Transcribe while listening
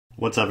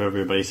What's up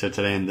everybody? So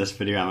today in this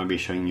video I'm going to be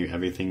showing you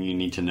everything you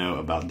need to know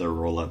about the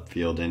rollup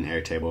field in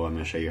Airtable. I'm going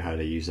to show you how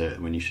to use it,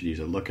 when you should use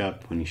a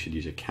lookup, when you should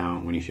use a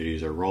count, when you should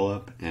use a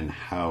rollup, and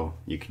how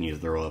you can use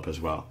the rollup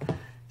as well.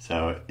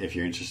 So if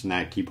you're interested in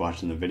that, keep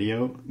watching the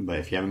video. But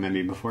if you haven't met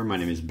me before, my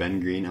name is Ben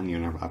Green. I'm the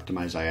owner of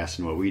optimizeis,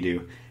 and what we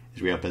do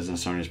is we help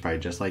business owners probably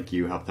just like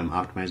you, help them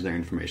optimize their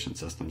information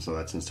system. So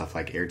that's in stuff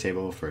like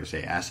Airtable for,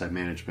 say, asset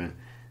management,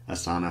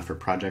 Asana for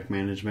project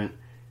management,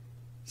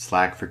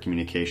 Slack for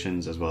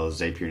communications, as well as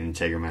Zapier and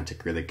Integromat to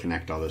really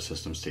connect all those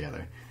systems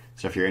together.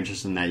 So if you're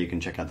interested in that, you can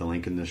check out the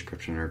link in the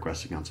description and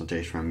request a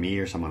consultation from me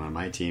or someone on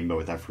my team. But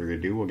without further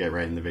ado, we'll get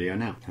right in the video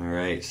now.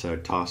 Alright, so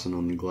tossing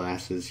on the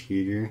glasses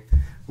here.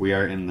 We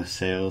are in the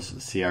sales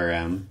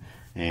CRM,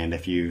 and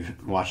if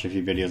you've watched a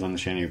few videos on the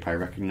channel, you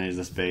probably recognize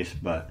this base,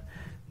 but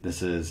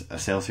this is a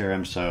sales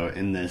CRM. So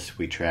in this,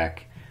 we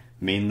track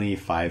mainly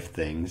 5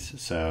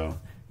 things. So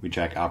we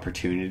track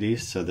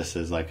opportunities. So this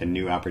is like a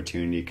new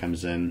opportunity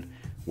comes in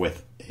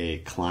with a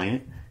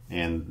client,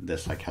 and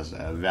this like has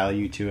a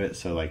value to it.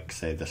 So like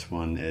say this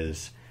one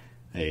is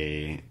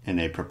in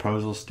a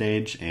proposal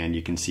stage, and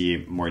you can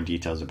see more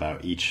details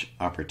about each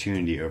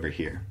opportunity over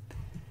here.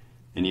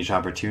 And each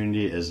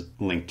opportunity is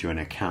linked to an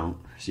account,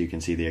 so you can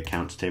see the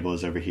accounts table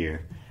is over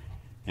here,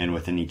 and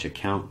within each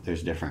account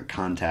there's different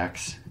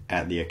contacts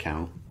at the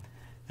account.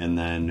 And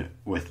then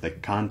with the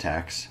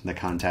contacts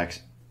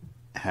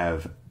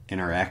have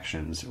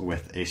interactions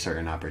with a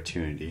certain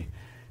opportunity.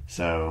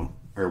 So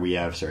or we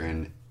have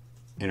certain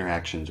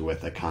interactions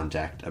with a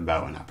contact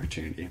about an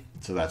opportunity.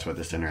 So that's what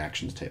this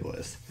interactions table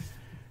is.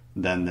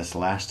 Then this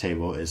last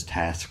table is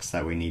tasks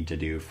that we need to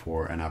do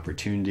for an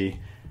opportunity,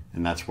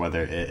 and that's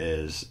whether it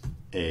is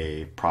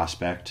a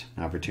prospect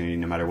opportunity,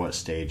 no matter what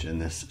stage in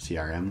this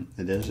CRM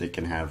it is. It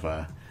can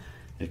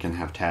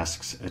have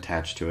tasks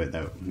attached to it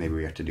that maybe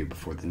we have to do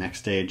before the next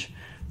stage,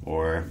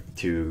 or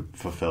to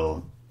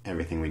fulfill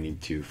everything we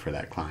need to for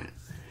that client.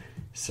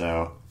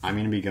 So I'm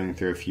going to be going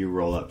through a few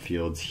roll-up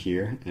fields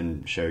here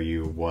and show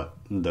you what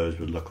those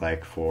would look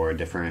like for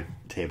different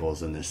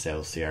tables in this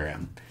sales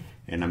CRM.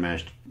 And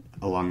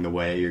along the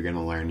way, you're going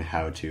to learn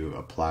how to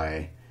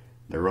apply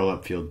the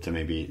roll-up field to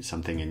maybe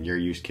something in your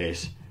use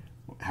case,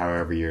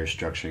 however you're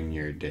structuring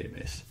your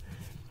database.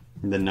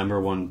 The number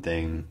one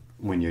thing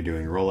when you're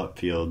doing roll-up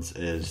fields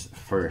is,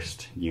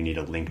 first, you need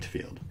a linked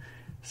field.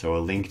 So a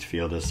linked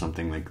field is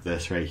something like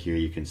this right here.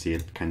 You can see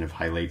it kind of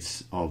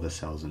highlights all the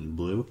cells in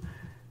blue.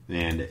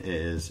 And it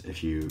is,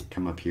 if you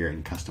come up here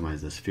and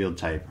customize this field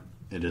type,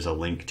 it is a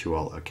link to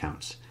all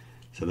accounts.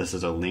 So this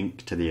is a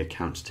link to the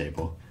accounts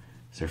table.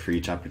 So for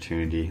each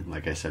opportunity,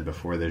 like I said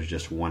before, there's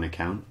just one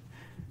account,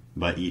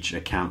 but each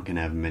account can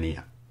have many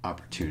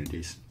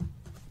opportunities.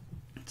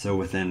 So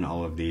within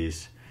all of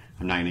these,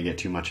 I'm not going to get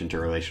too much into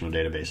relational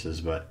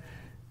databases, but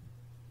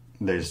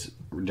there's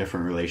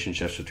different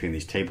relationships between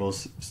these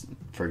tables.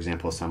 For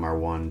example, some are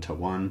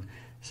one-to-one,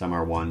 some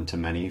are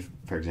one-to-many.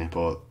 For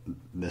example,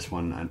 this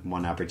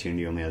one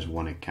opportunity only has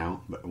one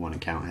account, but one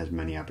account has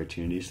many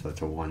opportunities, so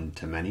it's a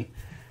one-to-many.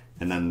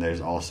 And then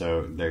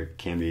there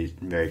can be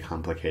very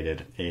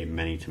complicated a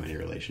many-to-many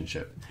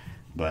relationship,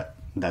 but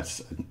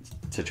that's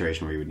a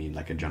situation where you would need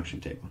like a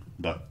junction table.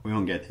 But we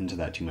won't get into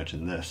that too much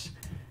in this.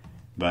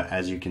 But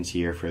as you can see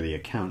here for the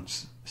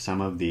accounts, some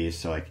of these,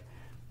 so like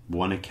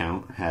one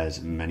account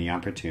has many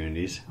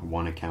opportunities,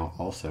 one account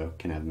also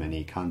can have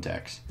many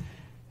contacts.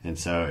 And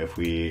so if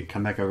we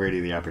come back over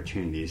to the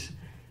opportunities,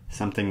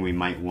 something we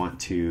might want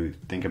to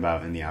think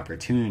about in the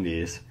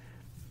opportunities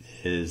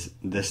is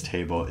this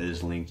table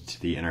is linked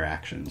to the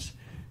interactions.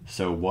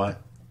 So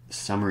what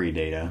summary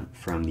data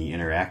from the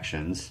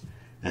interactions,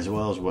 as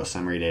well as what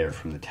summary data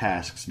from the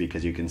tasks,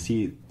 because you can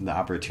see the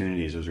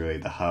opportunities was really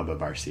the hub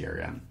of our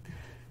CRM.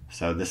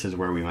 So this is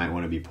where we might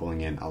want to be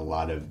pulling in a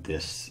lot of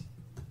this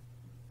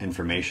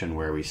information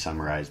where we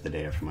summarize the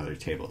data from other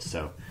tables.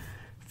 So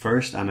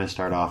first, I'm going to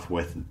start off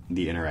with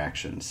the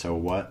interactions. So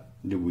what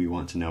do we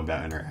want to know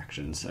about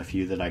interactions? A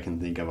few that I can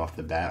think of off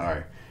the bat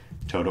are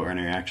total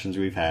interactions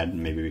we've had.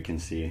 Maybe we can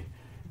see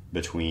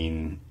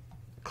between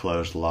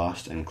closed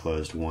lost and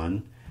closed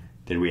won.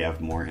 Did we have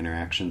more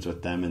interactions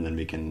with them? And then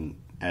we can,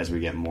 as we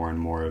get more and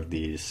more of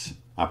these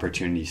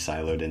opportunities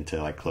siloed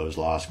into like closed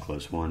lost,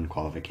 closed won,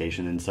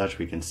 qualification and such,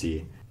 we can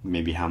see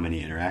maybe how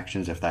many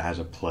interactions, if that has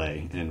a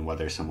play in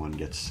whether someone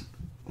gets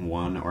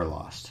won or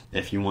lost.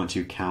 If you want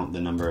to count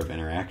the number of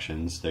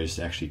interactions, there's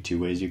actually 2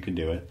 ways you could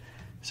do it.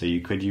 So you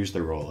could use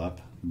the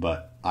roll-up,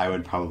 but I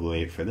would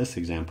probably, for this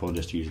example,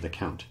 just use the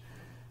count.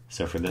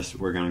 So for this,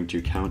 we're going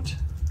to count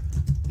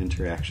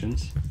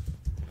interactions.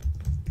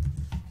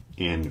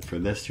 And for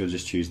this, you'll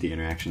just choose the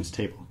interactions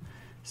table.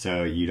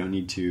 So you don't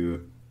need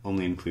to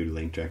only include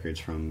linked records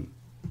from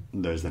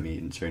those that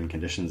meet certain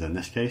conditions in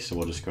this case. So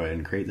we'll just go ahead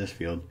and create this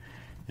field.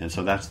 And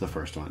so that's the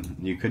first one.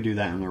 You could do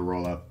that in the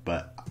roll-up,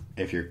 but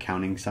if you're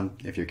counting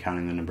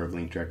the number of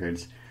linked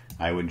records,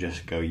 I would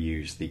just go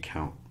use the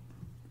count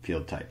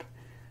field type.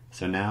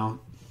 So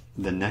now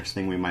the next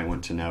thing we might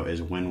want to know is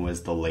when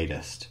was the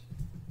latest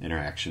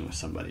interaction with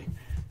somebody.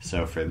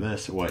 So for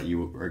this, what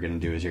you are going to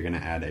do is you're going to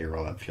add a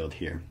rollup field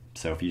here.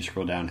 So if you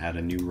scroll down, add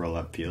a new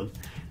rollup field,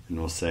 and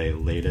we'll say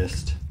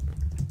latest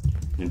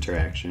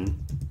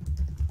interaction.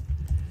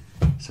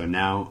 So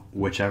now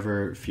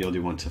whichever field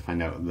you want to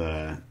find out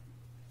the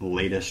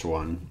latest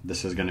one,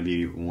 this is going to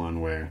be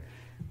one where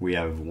we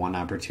have one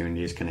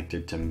opportunity is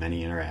connected to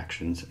many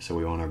interactions. So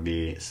we want to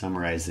be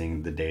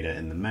summarizing the data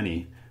in the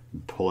many,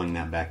 pulling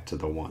that back to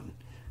the one.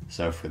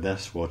 So for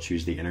this, we'll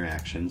choose the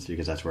interactions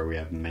because that's where we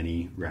have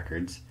many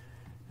records.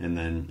 And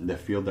then the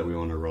field that we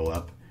want to roll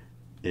up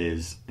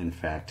is in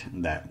fact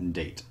that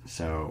date.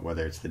 So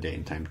whether it's the date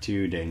and time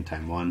 2, date and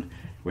time 1,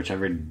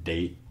 whichever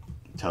date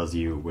tells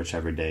you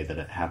whichever day that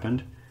it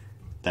happened,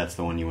 that's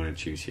the one you want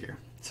to choose here.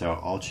 So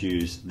I'll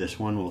choose this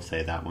one, we'll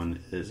say that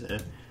one is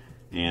it.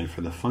 And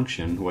for the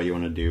function, what you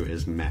want to do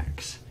is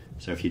max.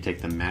 So if you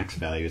take the max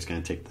value, it's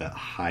going to take the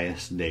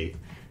highest date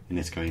and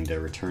it's going to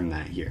return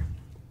that here.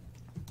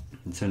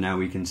 And so now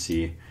we can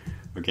see,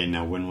 okay,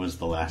 now when was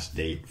the last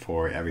date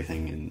for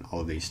everything in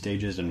all of these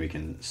stages, and we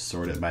can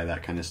sort it by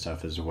that kind of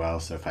stuff as well.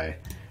 So if I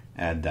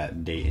add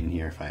that date in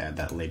here, if I add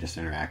that latest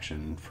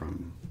interaction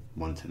from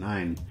 1 to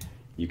 9,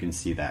 you can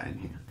see that in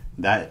here.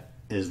 That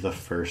is the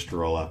first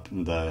roll up,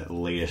 the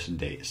latest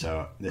date.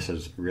 So this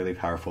is really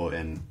powerful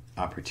in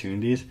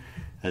opportunities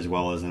as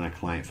well as in a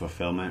client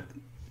fulfillment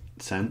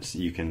sense.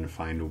 You can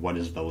find what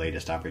is the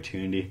latest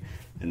opportunity,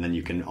 and then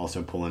you can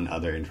also pull in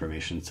other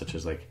information such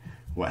as like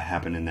what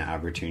happened in that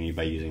opportunity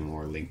by using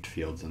more linked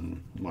fields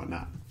and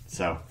whatnot.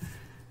 So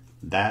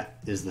that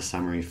is the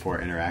summary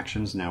for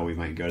interactions. Now we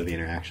might go to the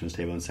interactions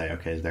table and say,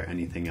 okay, is there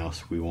anything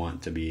else we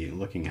want to be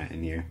looking at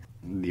in here?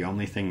 The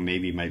only thing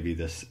maybe might be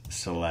this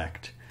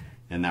select,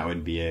 and that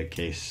would be a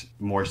case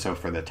more so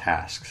for the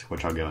tasks,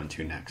 which I'll go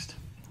into next.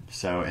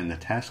 So in the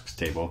tasks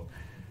table,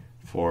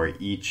 for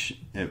each,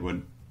 it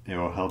will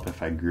help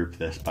if I group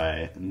this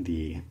by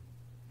the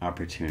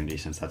opportunity,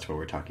 since that's what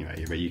we're talking about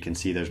here. But you can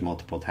see there's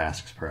multiple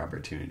tasks per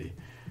opportunity.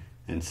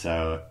 And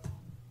so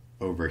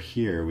over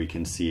here, we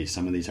can see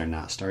some of these are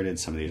not started,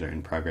 some of these are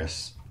in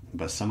progress,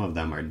 but some of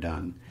them are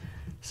done.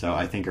 So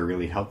I think a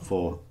really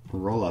helpful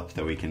roll-up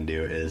that we can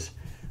do is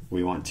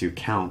we want to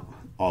count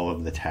all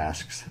of the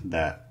tasks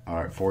that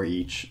are for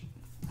each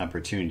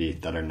opportunity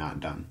that are not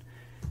done.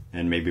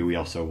 And maybe we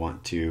also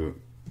want to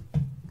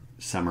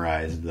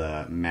summarize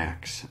the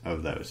max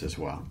of those as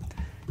well.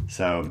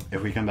 So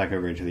if we come back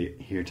over to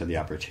the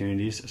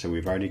opportunities, so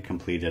we've already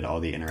completed all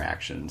the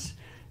interactions,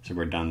 so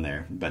we're done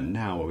there. But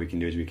now what we can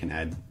do is we can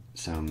add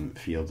some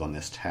fields on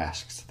this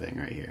tasks thing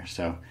right here.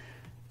 So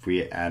if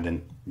we add a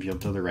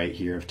field to the right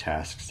here of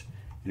tasks,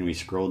 and we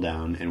scroll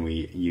down and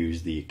we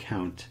use the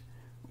count,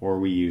 or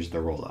we use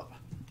the roll up.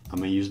 I'm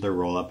going to use the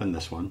roll up in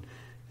this one.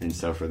 And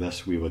so for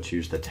this, we will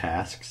choose the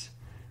tasks.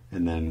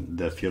 And then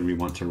the field we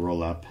want to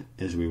roll up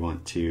is we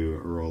want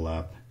to roll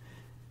up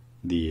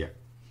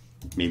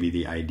maybe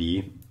the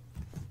ID.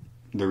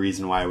 The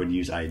reason why I would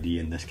use ID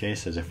in this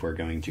case is if we're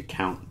going to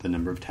count the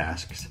number of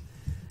tasks.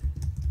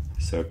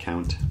 So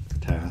count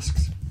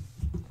tasks.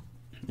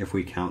 If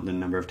we count the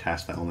number of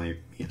tasks that only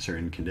meet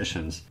certain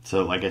conditions.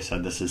 So like I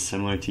said, this is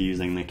similar to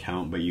using the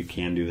count, but you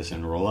can do this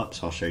in rollup.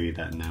 So I'll show you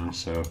that now.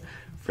 So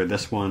for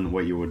this one,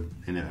 what you would,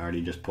 and I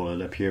already just pulled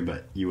it up here,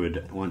 but you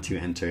would want to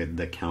enter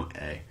the count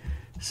A.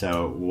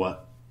 So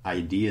what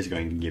ID is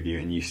going to give you,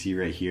 and you see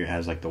right here it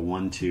has like the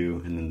 1,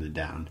 2, and then the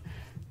down.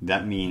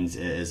 That means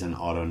it is an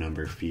auto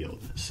number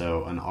field.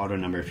 So an auto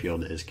number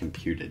field is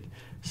computed.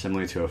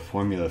 Similar to a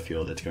formula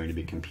field, it's going to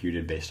be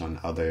computed based on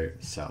other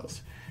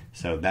cells.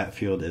 So that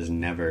field is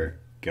never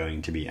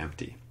going to be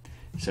empty.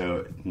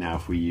 So now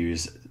if we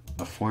use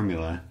a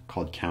formula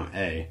called count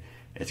A,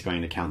 it's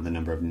going to count the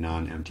number of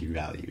non-empty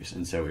values.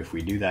 And so if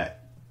we do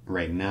that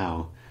right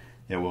now,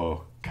 it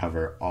will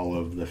cover all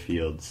of the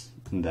fields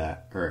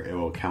or it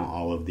will count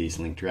all of these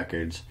linked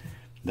records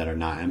that are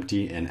not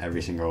empty, and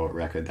every single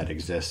record that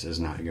exists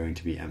is not going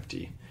to be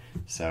empty.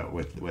 So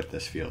with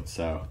this field.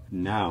 So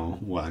now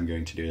what I'm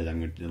going to do is I'm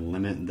going to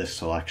limit this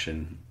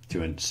selection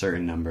to a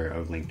certain number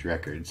of linked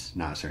records,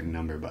 not a certain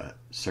number, but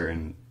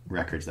certain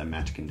records that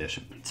match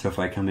condition. So if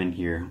I come in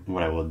here,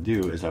 what I will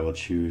do is I will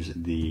choose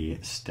the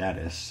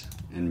status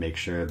and make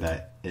sure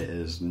that it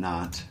is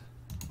not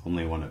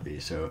only one of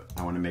these. So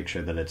I want to make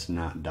sure that it's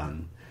not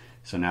done.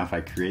 So now if I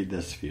create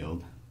this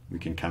field, we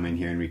can come in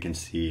here and we can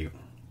see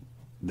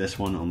this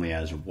one only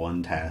has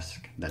one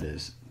task that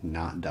is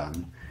not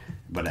done,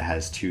 but it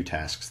has 2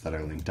 tasks that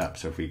are linked up.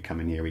 So if we come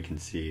in here, we can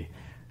see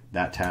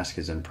that task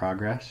is in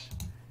progress,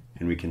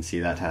 and we can see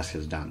that task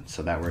is done.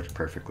 So that works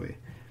perfectly.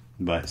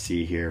 But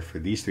see here, for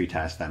these 3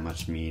 tasks, that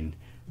must mean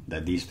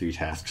that these 3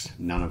 tasks,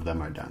 none of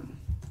them are done.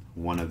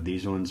 One of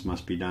these ones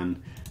must be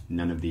done,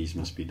 none of these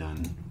must be done,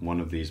 one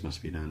of these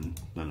must be done,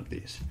 none of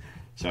these.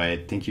 So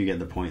I think you get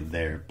the point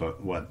there,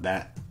 but what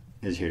that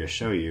is here to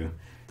show you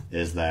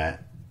is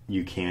that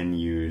you can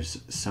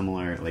use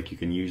similar, like you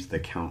can use the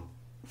count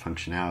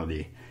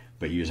functionality,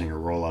 but using a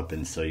roll up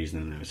and still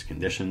using those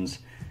conditions.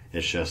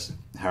 It's just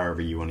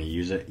however you want to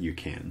use it, you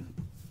can.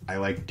 I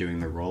like doing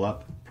the roll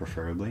up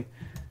preferably,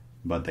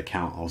 but the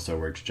count also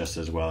works just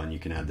as well, and you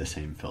can add the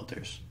same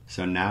filters.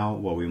 So now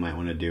what we might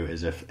want to do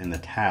is, if in the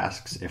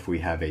tasks, if we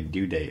have a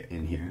due date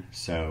in here,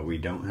 so we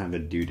don't have a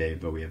due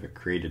date, but we have a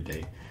created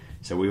date.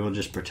 So we will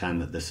just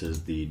pretend that this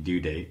is the due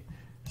date.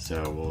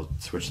 So we'll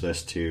switch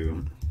this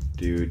to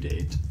due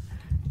date,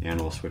 and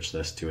we'll switch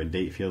this to a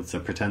date field. So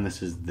pretend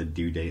this is the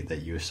due date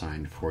that you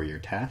assigned for your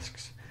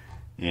tasks.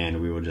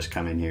 And we will just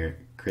come in here,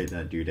 create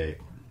that due date,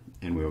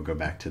 and we will go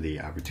back to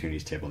the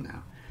opportunities table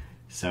now.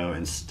 So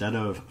instead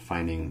of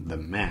finding the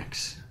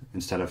max,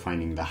 instead of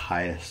finding the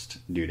highest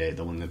due date,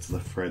 the one that's the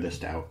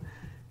furthest out,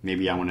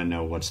 maybe I want to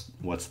know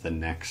what's the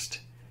next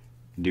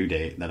due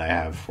date that I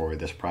have for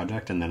this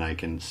project, and then I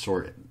can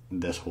sort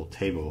this whole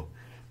table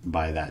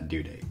by that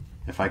due date.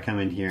 If I come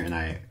in here and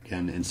I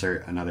can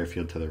insert another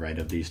field to the right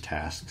of these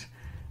tasks,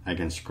 I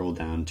can scroll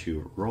down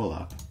to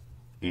Rollup,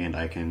 and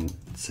I can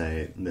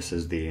say this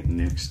is the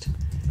next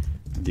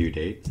due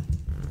date.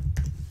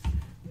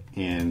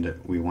 And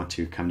we want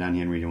to come down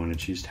here and we want to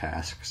choose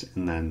tasks,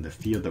 and then the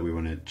field that we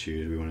want to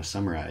choose, we want to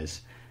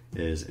summarize,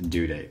 is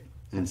due date.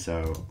 And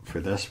so for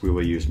this we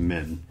will use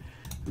min.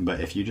 But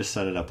if you just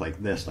set it up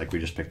like this, like we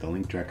just picked the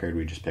linked record,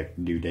 we just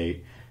picked due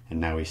date, and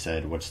now we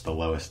said what's the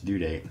lowest due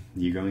date,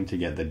 you're going to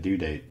get the due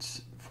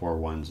dates for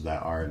ones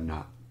that are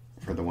not,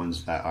 for the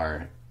ones that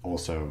are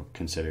also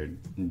considered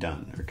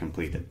done or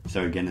completed.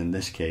 So again, in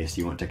this case,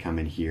 you want to come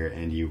in here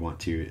and you want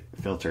to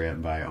filter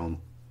it by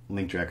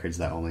linked records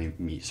that only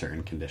meet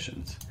certain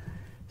conditions.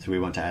 So we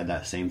want to add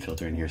that same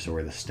filter in here, so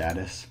where the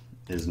status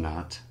is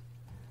not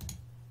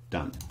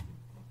done.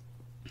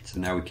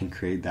 So now we can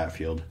create that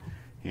field,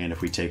 and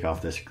if we take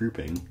off this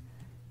grouping,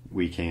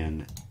 we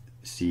can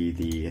see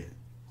the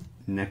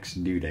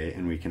next due date,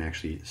 and we can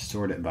actually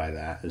sort it by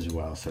that as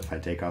well. So if I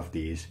take off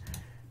these,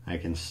 I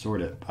can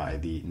sort it by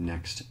the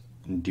next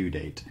due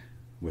date,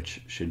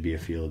 which should be a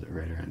field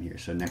right around here.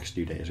 So next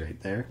due date is right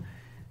there,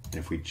 and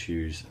if we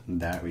choose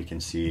that, we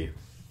can see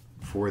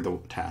for the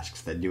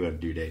tasks that do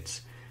have due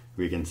dates,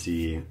 we can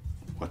see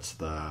what's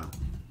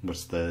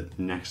the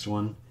next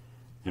one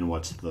and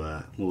what's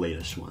the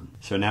latest one.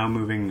 So now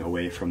moving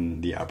away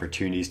from the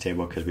opportunities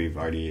table, because we've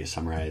already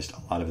summarized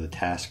a lot of the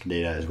task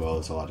data as well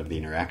as a lot of the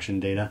interaction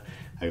data.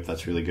 I hope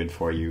that's really good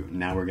for you.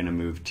 Now we're going to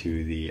move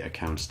to the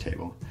accounts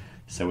table.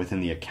 So within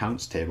the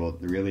accounts table,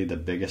 really the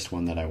biggest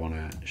one that I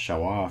want to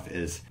show off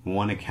is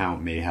one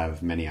account may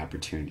have many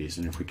opportunities.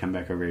 And if we come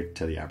back over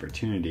to the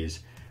opportunities,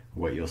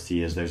 what you'll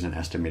see is there's an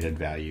estimated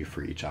value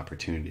for each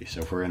opportunity.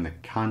 So if we're in the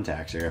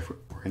contacts, or if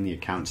we're in the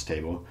accounts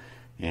table,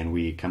 and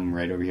we come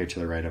right over here to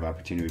the right of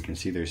opportunity, we can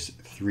see there's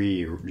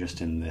 3 just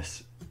in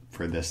this,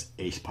 for this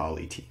Ace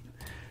Poly team.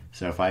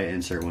 So if I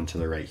insert one to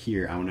the right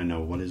here, I want to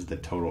know what is the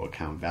total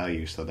account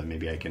value, so that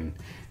maybe I can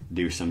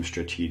do some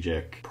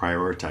strategic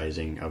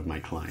prioritizing of my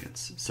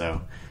clients.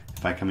 So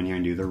if I come in here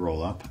and do the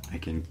roll up, I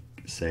can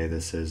say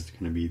this is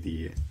going to be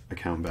the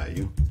account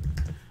value.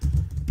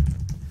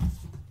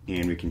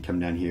 And we can come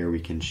down here,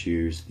 we can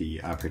choose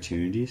the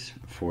opportunities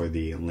for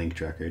the linked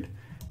record.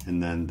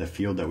 And then the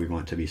field that we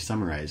want to be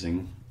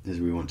summarizing is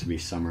we want to be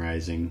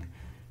summarizing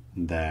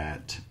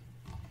that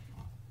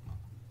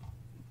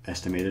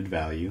estimated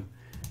value.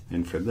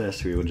 And for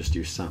this, we will just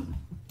do sum.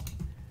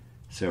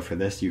 So for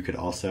this, you could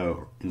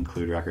also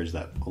include records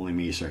that only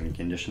meet certain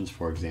conditions,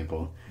 for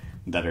example,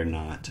 that are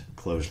not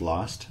closed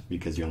lost,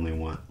 because you only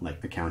want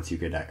like accounts you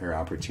could, or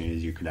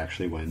opportunities you could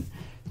actually win.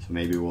 So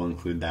maybe we'll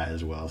include that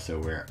as well. So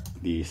where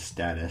the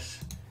status,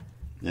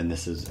 and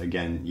this is,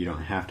 again, you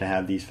don't have to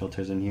have these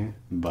filters in here,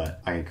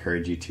 but I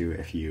encourage you to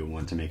if you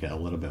want to make it a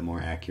little bit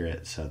more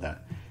accurate, so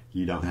that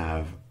you don't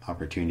have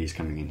opportunities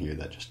coming in here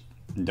that just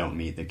don't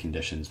meet the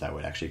conditions that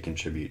would actually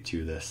contribute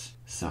to this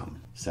sum.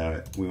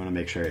 So we want to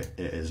make sure it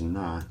is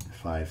not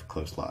 5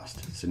 closed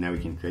lost. So now we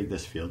can create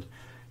this field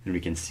and we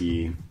can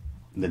see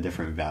the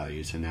different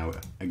values. And now,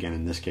 again,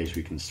 in this case,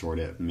 we can sort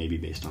it maybe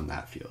based on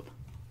that field.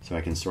 So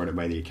I can sort it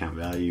by the account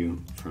value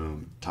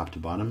from top to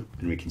bottom,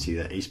 and we can see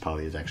that Ace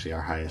Poly is actually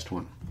our highest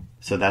one.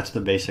 So that's the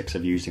basics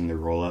of using the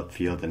Rollup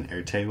field in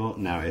Airtable.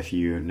 Now, if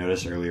you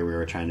noticed earlier, we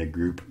were trying to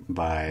group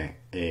by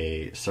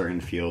a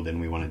certain field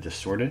and we wanted to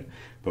sort it,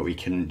 but we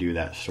couldn't do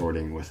that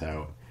sorting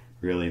without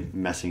really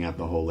messing up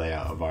the whole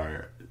layout of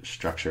our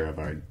structure of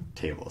our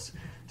tables.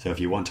 So if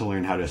you want to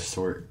learn how to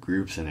sort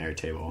groups in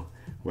Airtable,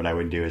 what I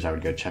would do is I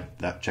would go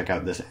check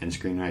out this end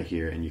screen right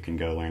here, and you can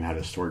go learn how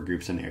to sort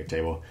groups in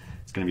Airtable.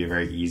 It's going to be a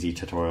very easy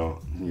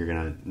tutorial. You're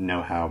going to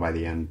know how by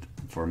the end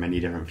for many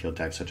different field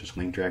types, such as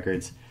linked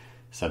records,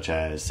 such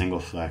as single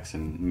flex,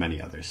 and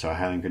many others. So I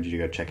highly encourage you to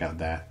go check out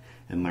that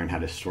and learn how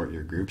to sort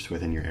your groups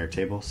within your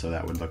Airtable. So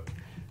that would look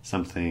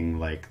something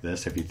like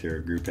this if you threw a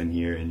group in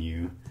here and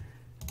you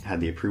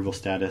had the approval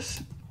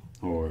status,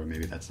 or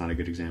maybe that's not a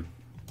good example,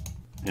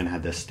 and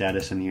had this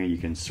status in here. You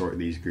can sort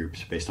these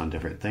groups based on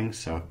different things.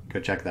 So go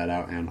check that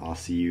out, and I'll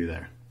see you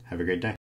there. Have a great day.